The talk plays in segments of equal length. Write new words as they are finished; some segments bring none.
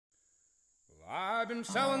I've been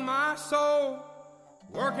selling my soul,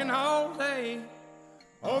 working all day,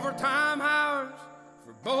 overtime hours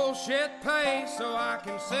for bullshit pay, so I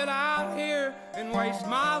can sit out here and waste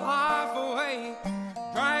my life away,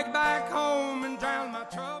 drag back home and drown my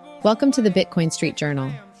troubles. Welcome to the Bitcoin Street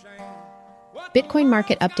Journal, Bitcoin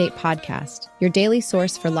Market Update Podcast, your daily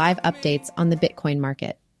source for live updates on the Bitcoin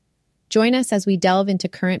market. Join us as we delve into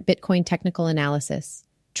current Bitcoin technical analysis,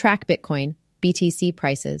 track Bitcoin, BTC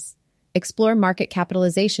prices, explore market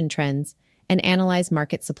capitalization trends, and analyze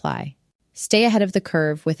market supply. Stay ahead of the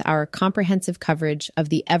curve with our comprehensive coverage of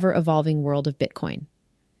the ever-evolving world of Bitcoin.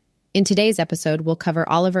 In today's episode, we'll cover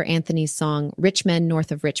Oliver Anthony's song Rich Men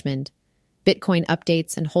North of Richmond, Bitcoin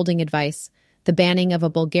updates and holding advice, the banning of a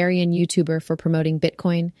Bulgarian YouTuber for promoting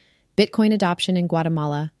Bitcoin, Bitcoin adoption in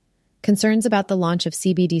Guatemala, concerns about the launch of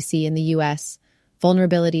CBDC in the US,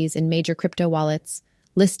 vulnerabilities in major crypto wallets,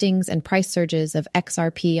 listings and price surges of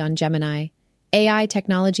XRP on Gemini, AI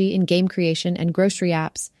technology in game creation and grocery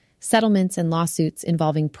apps, settlements and lawsuits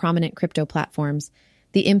involving prominent crypto platforms,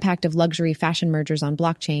 the impact of luxury fashion mergers on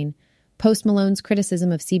blockchain, Post Malone's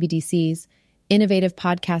criticism of CBDCs, innovative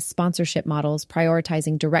podcast sponsorship models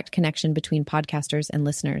prioritizing direct connection between podcasters and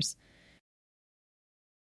listeners.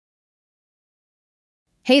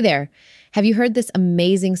 Hey there, have you heard this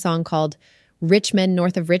amazing song called Rich Men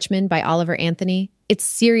North of Richmond by Oliver Anthony? It's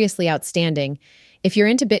seriously outstanding. If you're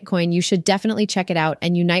into Bitcoin, you should definitely check it out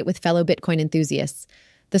and unite with fellow Bitcoin enthusiasts.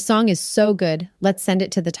 The song is so good, let's send it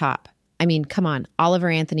to the top. I mean, come on, Oliver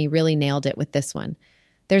Anthony really nailed it with this one.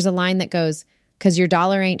 There's a line that goes, "'Cause your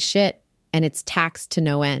dollar ain't shit, and it's taxed to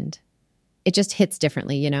no end." It just hits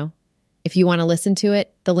differently, you know? If you want to listen to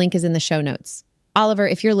it, the link is in the show notes. Oliver,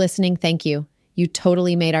 if you're listening, thank you. You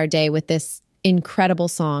totally made our day with this incredible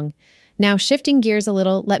song. Now, shifting gears a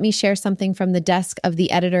little, let me share something from the desk of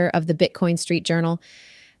the editor of the Bitcoin Street Journal.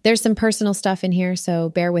 There's some personal stuff in here, so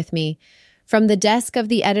bear with me. From the desk of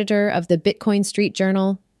the editor of the Bitcoin Street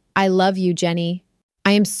Journal, I love you, Jenny.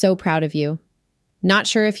 I am so proud of you. Not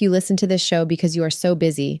sure if you listen to this show because you are so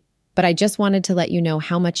busy, but I just wanted to let you know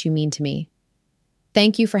how much you mean to me.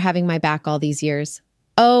 Thank you for having my back all these years.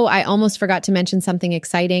 Oh, I almost forgot to mention something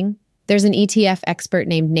exciting. There's an ETF expert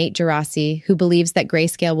named Nate Gerasi who believes that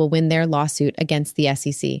Grayscale will win their lawsuit against the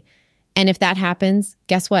SEC. And if that happens,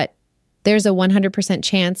 guess what? There's a 100%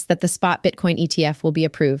 chance that the spot Bitcoin ETF will be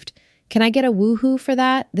approved. Can I get a woohoo for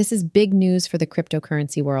that? This is big news for the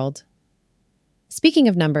cryptocurrency world. Speaking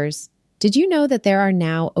of numbers, did you know that there are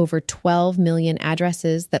now over 12 million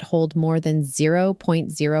addresses that hold more than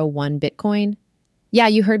 0.01 Bitcoin? Yeah,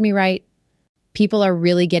 you heard me right. People are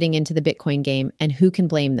really getting into the Bitcoin game, and who can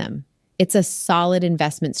blame them? It's a solid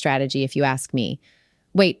investment strategy, if you ask me.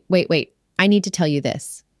 Wait. I need to tell you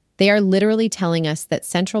this. They are literally telling us that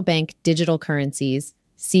central bank digital currencies,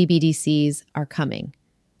 CBDCs, are coming.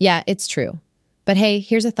 Yeah, it's true. But hey,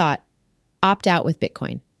 here's a thought. Opt out with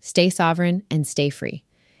Bitcoin. Stay sovereign and stay free.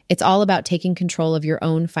 It's all about taking control of your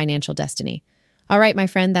own financial destiny. All right, my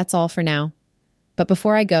friend, that's all for now. But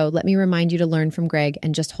before I go, let me remind you to learn from Greg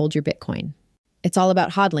and just hold your Bitcoin. It's all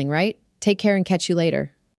about hodling, right? Take care and catch you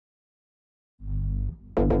later.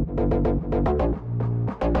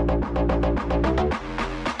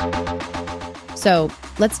 So,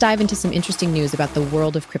 let's dive into some interesting news about the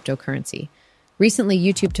world of cryptocurrency. Recently,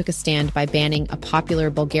 YouTube took a stand by banning a popular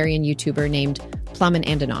Bulgarian YouTuber named Plamen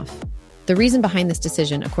Andonov. The reason behind this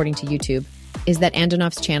decision, according to YouTube, is that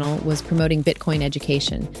Andonov's channel was promoting Bitcoin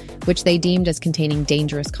education, which they deemed as containing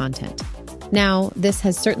dangerous content. Now, this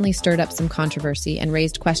has certainly stirred up some controversy and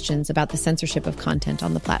raised questions about the censorship of content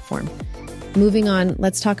on the platform. Moving on,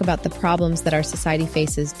 let's talk about the problems that our society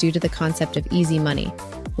faces due to the concept of easy money,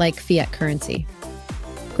 like fiat currency.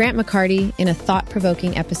 Grant McCarty, in a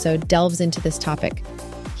thought-provoking episode, delves into this topic.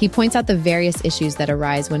 He points out the various issues that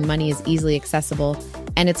arise when money is easily accessible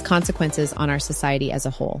and its consequences on our society as a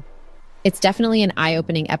whole. It's definitely an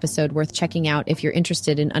eye-opening episode worth checking out if you're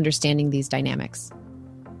interested in understanding these dynamics.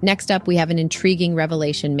 Next up, we have an intriguing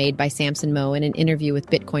revelation made by Samson Moe in an interview with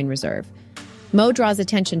Bitcoin Reserve. Moe draws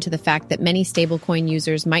attention to the fact that many stablecoin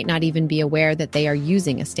users might not even be aware that they are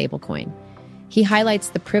using a stablecoin. He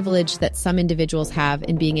highlights the privilege that some individuals have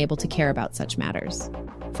in being able to care about such matters.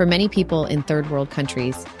 For many people in third world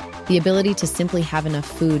countries, the ability to simply have enough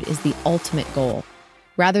food is the ultimate goal,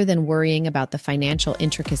 rather than worrying about the financial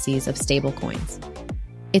intricacies of stablecoins.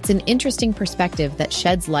 It's an interesting perspective that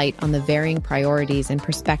sheds light on the varying priorities and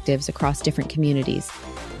perspectives across different communities.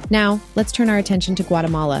 Now, let's turn our attention to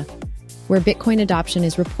Guatemala, where Bitcoin adoption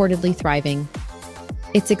is reportedly thriving.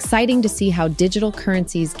 It's exciting to see how digital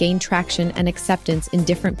currencies gain traction and acceptance in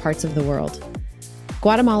different parts of the world.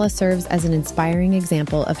 Guatemala serves as an inspiring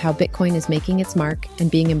example of how Bitcoin is making its mark and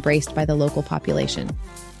being embraced by the local population.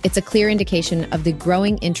 It's a clear indication of the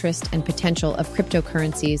growing interest and potential of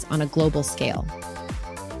cryptocurrencies on a global scale.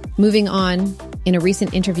 Moving on, in a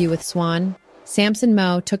recent interview with Swan, Samson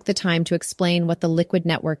Mow took the time to explain what the Liquid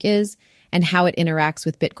Network is and how it interacts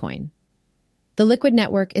with Bitcoin. The Liquid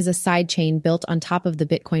Network is a sidechain built on top of the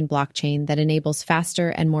Bitcoin blockchain that enables faster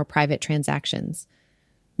and more private transactions.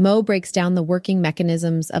 Mow breaks down the working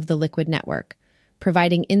mechanisms of the Liquid Network,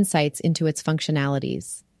 providing insights into its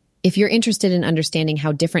functionalities. If you're interested in understanding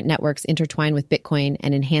how different networks intertwine with Bitcoin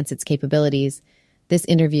and enhance its capabilities, this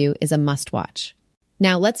interview is a must-watch.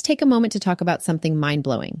 Now, let's take a moment to talk about something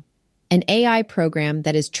mind-blowing. An AI program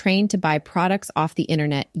that is trained to buy products off the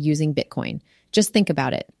internet using Bitcoin. Just think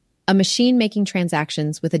about it. A machine making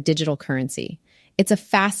transactions with a digital currency. It's a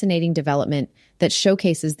fascinating development that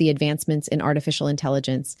showcases the advancements in artificial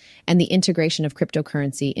intelligence and the integration of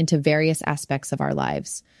cryptocurrency into various aspects of our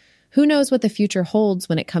lives. Who knows what the future holds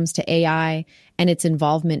when it comes to AI and its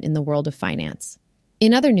involvement in the world of finance?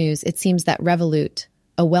 In other news, it seems that Revolut,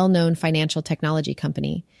 a well-known financial technology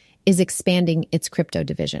company, is expanding its crypto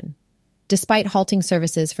division. Despite halting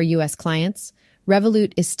services for U.S. clients,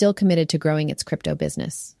 Revolut is still committed to growing its crypto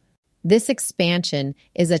business. This expansion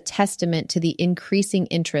is a testament to the increasing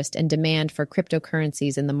interest and demand for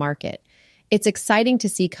cryptocurrencies in the market. It's exciting to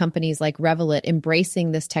see companies like Revolut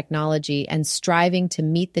embracing this technology and striving to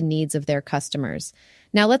meet the needs of their customers.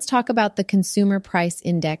 Now let's talk about the Consumer Price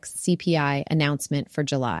Index (CPI) announcement for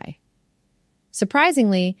July.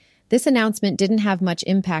 Surprisingly, this announcement didn't have much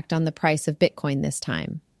impact on the price of Bitcoin this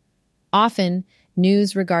time. Often,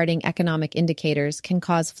 news regarding economic indicators can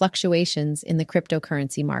cause fluctuations in the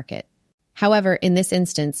cryptocurrency market. However, in this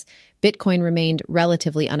instance, Bitcoin remained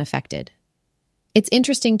relatively unaffected. It's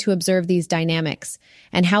interesting to observe these dynamics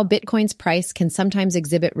and how Bitcoin's price can sometimes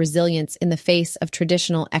exhibit resilience in the face of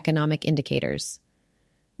traditional economic indicators.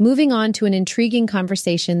 Moving on to an intriguing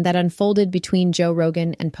conversation that unfolded between Joe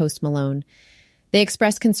Rogan and Post Malone. They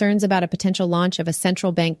expressed concerns about a potential launch of a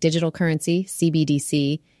central bank digital currency,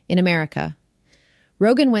 CBDC, in America.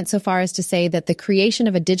 Rogan went so far as to say that the creation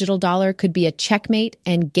of a digital dollar could be a checkmate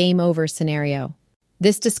and game over scenario.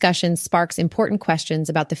 This discussion sparks important questions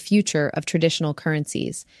about the future of traditional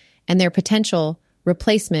currencies and their potential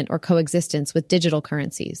replacement or coexistence with digital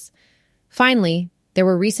currencies. Finally, there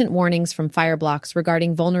were recent warnings from Fireblocks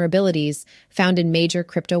regarding vulnerabilities found in major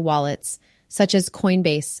crypto wallets, such as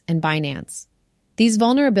Coinbase and Binance. These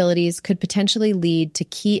vulnerabilities could potentially lead to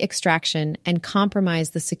key extraction and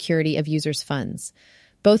compromise the security of users' funds.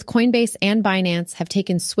 Both Coinbase and Binance have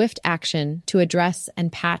taken swift action to address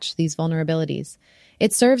and patch these vulnerabilities.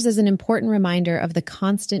 It serves as an important reminder of the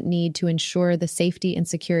constant need to ensure the safety and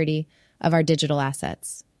security of our digital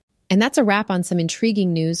assets. And that's a wrap on some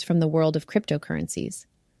intriguing news from the world of cryptocurrencies.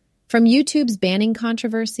 From YouTube's banning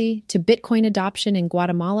controversy to Bitcoin adoption in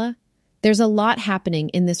Guatemala, there's a lot happening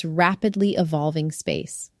in this rapidly evolving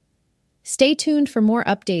space. Stay tuned for more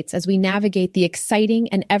updates as we navigate the exciting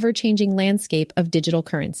and ever-changing landscape of digital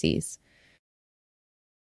currencies.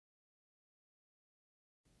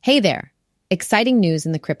 Hey there! Exciting news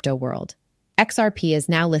in the crypto world. XRP is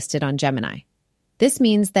now listed on Gemini. This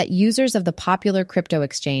means that users of the popular crypto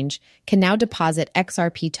exchange can now deposit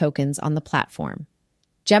XRP tokens on the platform.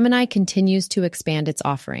 Gemini continues to expand its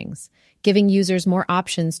offerings, giving users more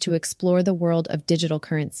options to explore the world of digital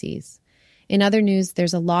currencies. In other news,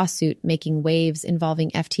 there's a lawsuit making waves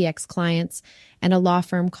involving FTX clients and a law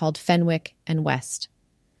firm called Fenwick and West.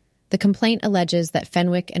 The complaint alleges that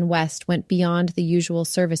Fenwick and West went beyond the usual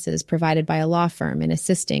services provided by a law firm in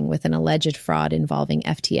assisting with an alleged fraud involving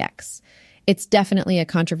FTX. It's definitely a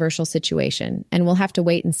controversial situation, and we'll have to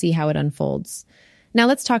wait and see how it unfolds. Now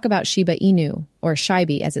let's talk about Shiba Inu, or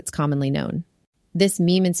Shibi as it's commonly known. This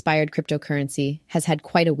meme-inspired cryptocurrency has had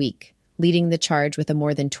quite a week, leading the charge with a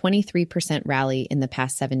more than 23% rally in the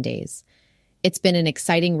past 7 days. It's been an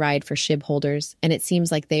exciting ride for SHIB holders, and it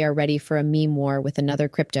seems like they are ready for a meme war with another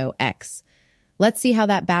crypto X. Let's see how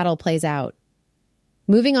that battle plays out.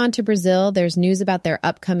 Moving on to Brazil, there's news about their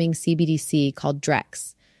upcoming CBDC called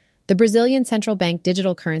Drex. The Brazilian central bank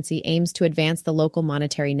digital currency aims to advance the local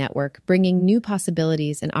monetary network, bringing new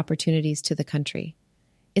possibilities and opportunities to the country.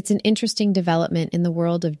 It's an interesting development in the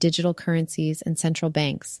world of digital currencies and central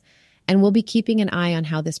banks, and we'll be keeping an eye on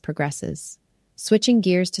how this progresses. Switching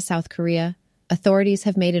gears to South Korea, authorities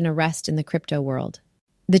have made an arrest in the crypto world.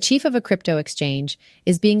 The chief of a crypto exchange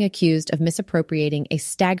is being accused of misappropriating a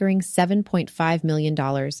staggering $7.5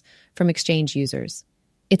 million from exchange users.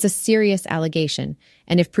 It's a serious allegation,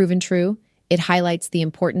 and if proven true, it highlights the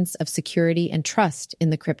importance of security and trust in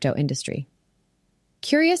the crypto industry.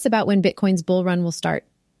 Curious about when Bitcoin's bull run will start?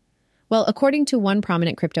 Well, according to one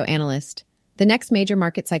prominent crypto analyst, the next major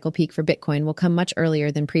market cycle peak for Bitcoin will come much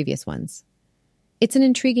earlier than previous ones. It's an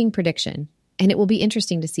intriguing prediction, and it will be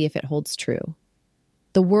interesting to see if it holds true.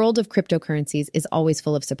 The world of cryptocurrencies is always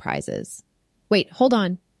full of surprises. Wait, hold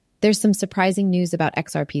on. There's some surprising news about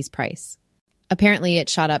XRP's price. Apparently, it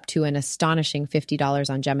shot up to an astonishing $50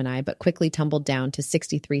 on Gemini, but quickly tumbled down to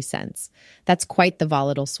 63 cents. That's quite the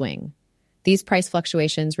volatile swing. These price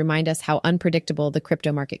fluctuations remind us how unpredictable the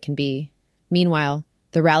crypto market can be. Meanwhile,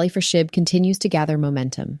 the rally for SHIB continues to gather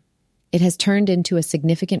momentum. It has turned into a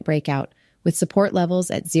significant breakout, with support levels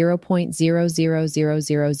at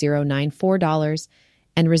 $0.000094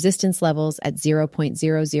 and resistance levels at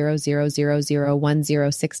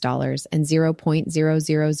 $0.00000106 and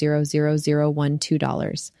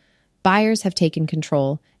 $0.000012. Buyers have taken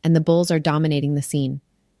control, and the bulls are dominating the scene.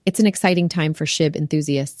 It's an exciting time for SHIB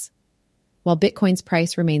enthusiasts. While Bitcoin's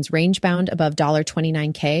price remains range-bound above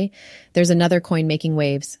 $29K, there's another coin making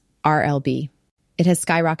waves, RLB. It has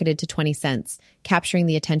skyrocketed to 20 cents, capturing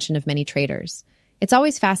the attention of many traders. It's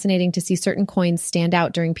always fascinating to see certain coins stand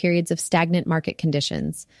out during periods of stagnant market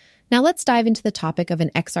conditions. Now let's dive into the topic of an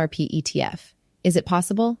XRP ETF. Is it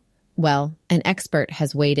possible? Well, an expert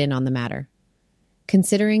has weighed in on the matter.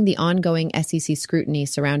 Considering the ongoing SEC scrutiny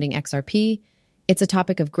surrounding XRP, it's a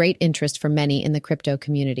topic of great interest for many in the crypto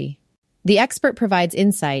community. The expert provides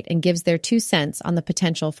insight and gives their 2 cents on the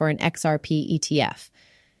potential for an XRP ETF.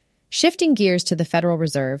 Shifting gears to the Federal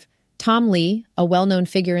Reserve, Tom Lee, a well-known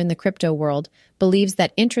figure in the crypto world, believes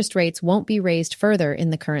that interest rates won't be raised further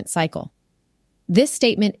in the current cycle. This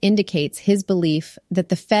statement indicates his belief that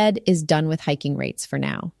the Fed is done with hiking rates for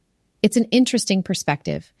now. It's an interesting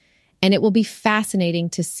perspective, and it will be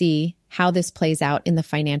fascinating to see how this plays out in the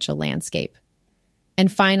financial landscape.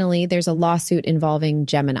 And finally, there's a lawsuit involving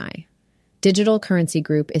Gemini. Digital Currency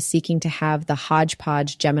Group is seeking to have the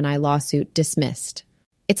hodgepodge Gemini lawsuit dismissed.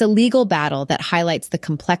 It's a legal battle that highlights the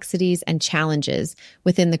complexities and challenges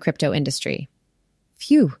within the crypto industry.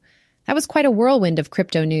 Phew, that was quite a whirlwind of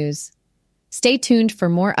crypto news. Stay tuned for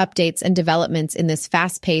more updates and developments in this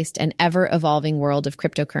fast-paced and ever-evolving world of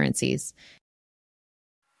cryptocurrencies.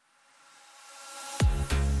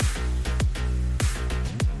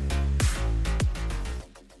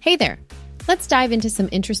 Hey there, let's dive into some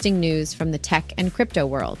interesting news from the tech and crypto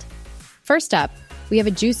world. First up, we have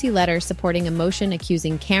a juicy letter supporting a motion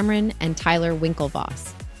accusing Cameron and Tyler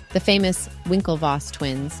Winklevoss, the famous Winklevoss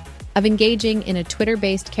twins, of engaging in a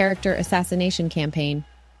Twitter-based character assassination campaign.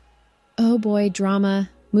 Oh boy, drama.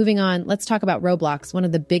 Moving on, let's talk about Roblox, one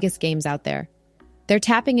of the biggest games out there. They're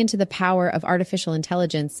tapping into the power of artificial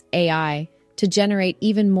intelligence, AI, to generate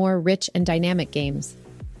even more rich and dynamic games.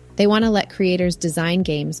 They want to let creators design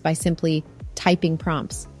games by simply typing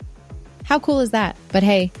prompts. How cool is that? But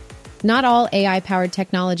hey, not all AI-powered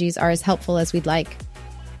technologies are as helpful as we'd like.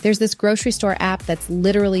 There's this grocery store app that's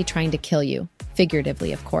literally trying to kill you,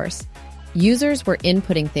 figuratively, of course. Users were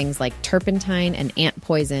inputting things like turpentine and ant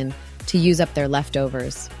poison to use up their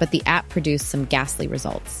leftovers, but the app produced some ghastly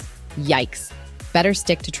results. Yikes. Better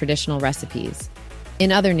stick to traditional recipes.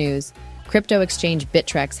 In other news, crypto exchange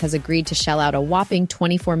Bittrex has agreed to shell out a whopping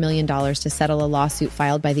 $24 million to settle a lawsuit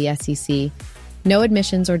filed by the SEC. No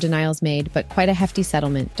admissions or denials made, but quite a hefty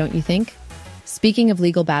settlement, don't you think? Speaking of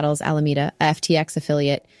legal battles, Alameda, a FTX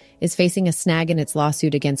affiliate, is facing a snag in its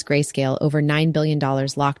lawsuit against Grayscale over $9 billion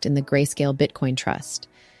locked in the Grayscale Bitcoin Trust.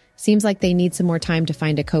 Seems like they need some more time to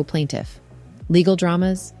find a co-plaintiff. Legal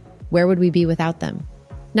dramas? Where would we be without them?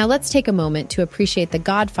 Now let's take a moment to appreciate the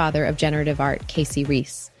godfather of generative art, Casey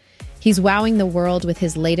Reese. He's wowing the world with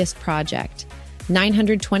his latest project,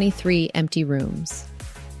 923 Empty Rooms.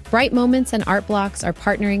 Bright Moments and Art Blocks are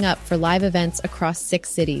partnering up for live events across 6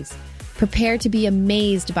 cities. Prepare to be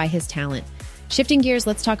amazed by his talent. Shifting gears,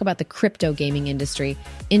 let's talk about the crypto gaming industry.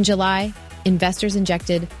 In July, investors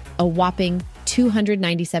injected a whopping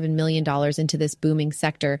 $297 million into this booming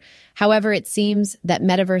sector. However, it seems that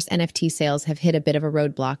metaverse NFT sales have hit a bit of a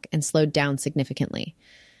roadblock and slowed down significantly.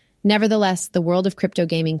 Nevertheless, the world of crypto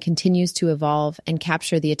gaming continues to evolve and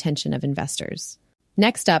capture the attention of investors.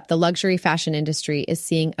 Next up, the luxury fashion industry is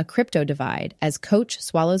seeing a crypto divide as Coach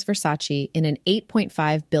swallows Versace in an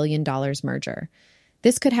 $8.5 billion merger.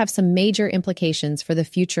 This could have some major implications for the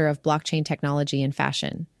future of blockchain technology and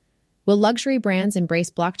fashion. Will luxury brands embrace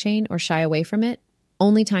blockchain or shy away from it?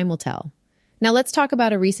 Only time will tell. Now let's talk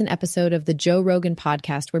about a recent episode of the Joe Rogan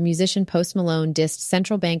podcast where musician Post Malone dissed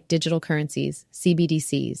central bank digital currencies,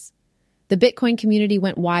 CBDCs. The Bitcoin community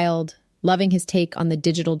went wild, loving his take on the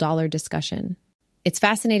digital dollar discussion. It's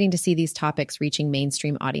fascinating to see these topics reaching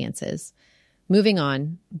mainstream audiences. Moving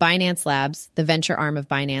on, Binance Labs, the venture arm of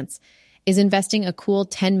Binance, is investing a cool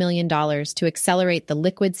 $10 million to accelerate the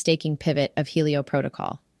liquid staking pivot of Helio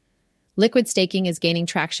Protocol. Liquid staking is gaining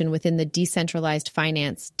traction within the decentralized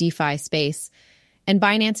finance DeFi space, and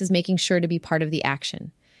Binance is making sure to be part of the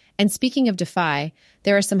action. And speaking of DeFi,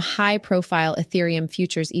 there are some high-profile Ethereum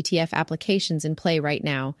futures ETF applications in play right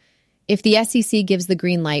now. If the SEC gives the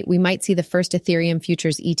green light, we might see the first Ethereum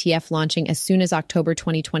futures ETF launching as soon as October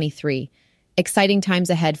 2023. Exciting times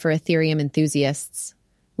ahead for Ethereum enthusiasts.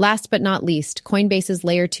 Last but not least, Coinbase's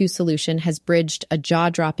Layer 2 solution has bridged a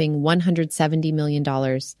jaw-dropping $170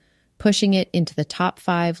 million, pushing it into the top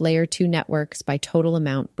 5 Layer 2 networks by total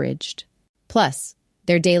amount bridged. Plus,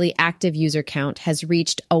 their daily active user count has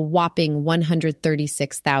reached a whopping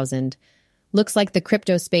 136,000. Looks like the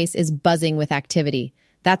crypto space is buzzing with activity.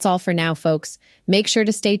 That's all for now, folks. Make sure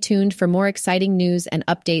to stay tuned for more exciting news and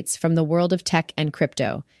updates from the world of tech and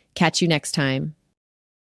crypto. Catch you next time.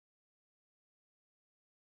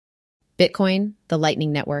 Bitcoin, the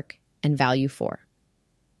Lightning Network, and Value 4.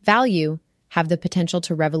 Value have the potential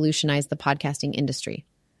to revolutionize the podcasting industry.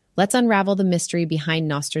 Let's unravel the mystery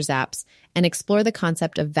behind Nostr Zaps and explore the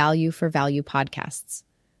concept of value for value podcasts.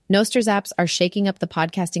 Nostr Zaps are shaking up the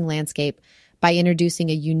podcasting landscape by introducing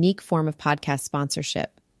a unique form of podcast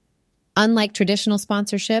sponsorship. Unlike traditional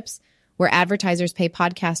sponsorships, where advertisers pay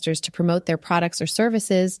podcasters to promote their products or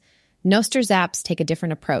services, Nostr Zaps take a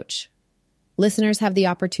different approach. Listeners have the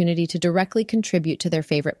opportunity to directly contribute to their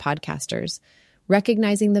favorite podcasters,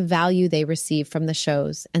 recognizing the value they receive from the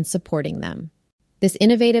shows and supporting them. This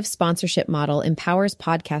innovative sponsorship model empowers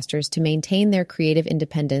podcasters to maintain their creative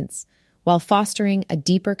independence while fostering a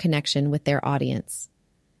deeper connection with their audience.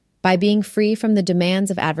 By being free from the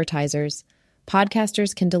demands of advertisers,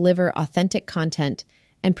 podcasters can deliver authentic content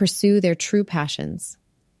and pursue their true passions.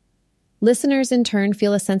 Listeners, in turn,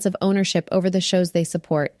 feel a sense of ownership over the shows they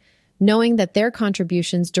support, knowing that their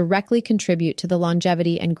contributions directly contribute to the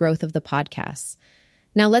longevity and growth of the podcasts.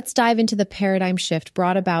 Now let's dive into the paradigm shift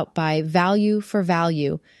brought about by Value for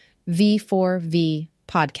Value, V4V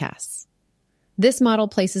podcasts. This model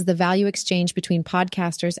places the value exchange between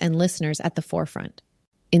podcasters and listeners at the forefront.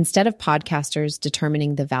 Instead of podcasters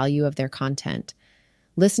determining the value of their content,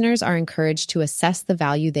 listeners are encouraged to assess the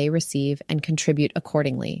value they receive and contribute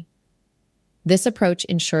accordingly. This approach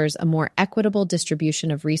ensures a more equitable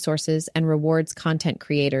distribution of resources and rewards content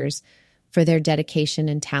creators for their dedication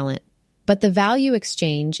and talent. But the value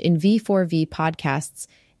exchange in V4V podcasts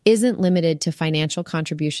isn't limited to financial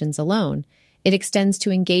contributions alone. It extends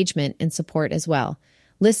to engagement and support as well.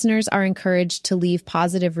 Listeners are encouraged to leave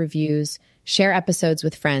positive reviews, share episodes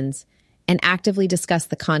with friends, and actively discuss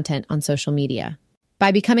the content on social media.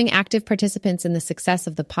 By becoming active participants in the success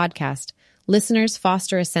of the podcast, listeners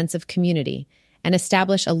foster a sense of community and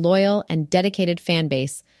establish a loyal and dedicated fan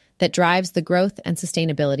base that drives the growth and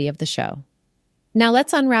sustainability of the show. Now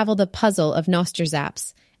let's unravel the puzzle of Nostr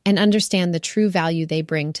Zaps and understand the true value they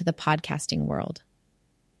bring to the podcasting world.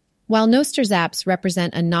 While Nostr Zaps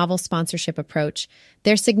represent a novel sponsorship approach,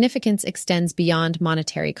 their significance extends beyond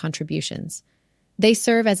monetary contributions. They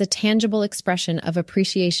serve as a tangible expression of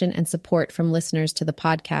appreciation and support from listeners to the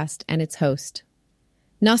podcast and its host.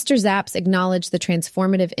 Nostr Zaps acknowledge the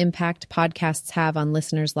transformative impact podcasts have on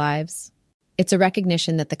listeners' lives. It's a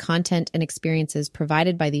recognition that the content and experiences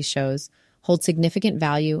provided by these shows hold significant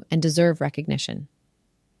value and deserve recognition.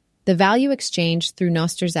 The value exchange through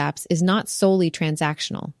Nostr Zaps is not solely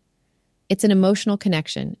transactional. It's an emotional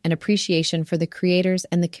connection and appreciation for the creators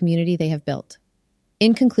and the community they have built.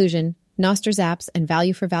 In conclusion, Nostr Zaps and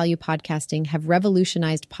Value for Value podcasting have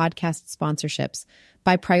revolutionized podcast sponsorships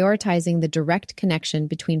by prioritizing the direct connection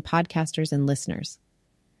between podcasters and listeners.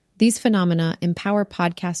 These phenomena empower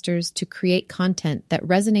podcasters to create content that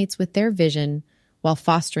resonates with their vision while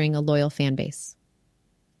fostering a loyal fan base.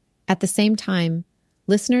 At the same time,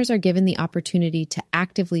 listeners are given the opportunity to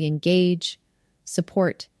actively engage,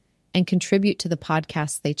 support, and contribute to the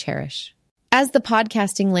podcasts they cherish. As the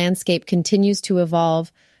podcasting landscape continues to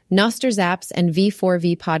evolve, Nostr Zaps and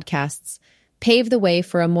V4V podcasts pave the way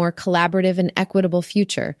for a more collaborative and equitable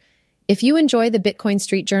future. If you enjoy the Bitcoin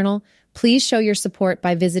Street Journal, please show your support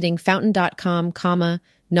by visiting fountain.com,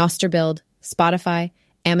 Nosterbuild, Spotify,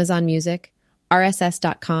 Amazon Music,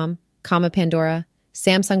 RSS.com, Pandora,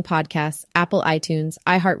 Samsung Podcasts, Apple iTunes,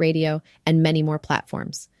 iHeartRadio, and many more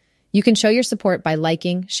platforms. You can show your support by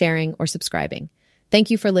liking, sharing, or subscribing. Thank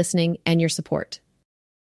you for listening and your support.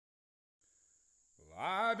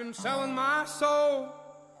 I've been selling my soul,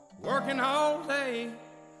 working all day,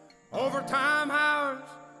 overtime hours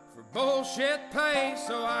for bullshit pay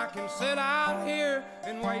so I can sit out here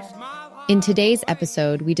and waste my life. In today's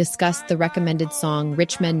episode, we discussed the recommended song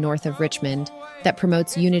Rich Men North of Richmond that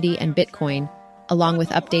promotes unity and Bitcoin, along with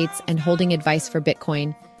updates and holding advice for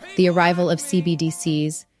Bitcoin, the arrival of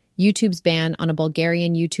CBDCs, YouTube's ban on a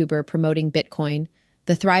Bulgarian YouTuber promoting Bitcoin,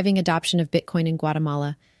 the thriving adoption of Bitcoin in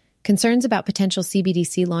Guatemala, concerns about potential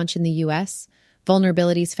CBDC launch in the US,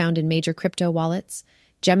 vulnerabilities found in major crypto wallets,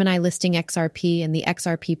 Gemini listing XRP and the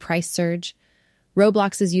XRP price surge,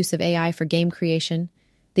 Roblox's use of AI for game creation,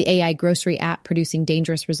 the AI grocery app producing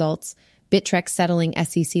dangerous results, Bittrex settling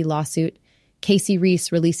SEC lawsuit, Casey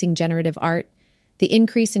Reese releasing generative art, the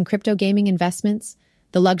increase in crypto gaming investments,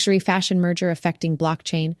 the luxury fashion merger affecting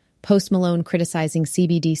blockchain, Post Malone criticizing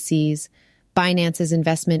CBDCs, Binance's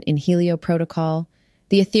investment in Helio Protocol,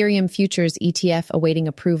 the Ethereum futures ETF awaiting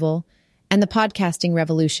approval, and the podcasting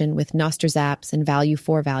revolution with Nostrzaps and Value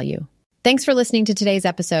for Value. Thanks for listening to today's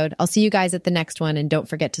episode. I'll see you guys at the next one, and don't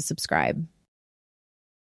forget to subscribe.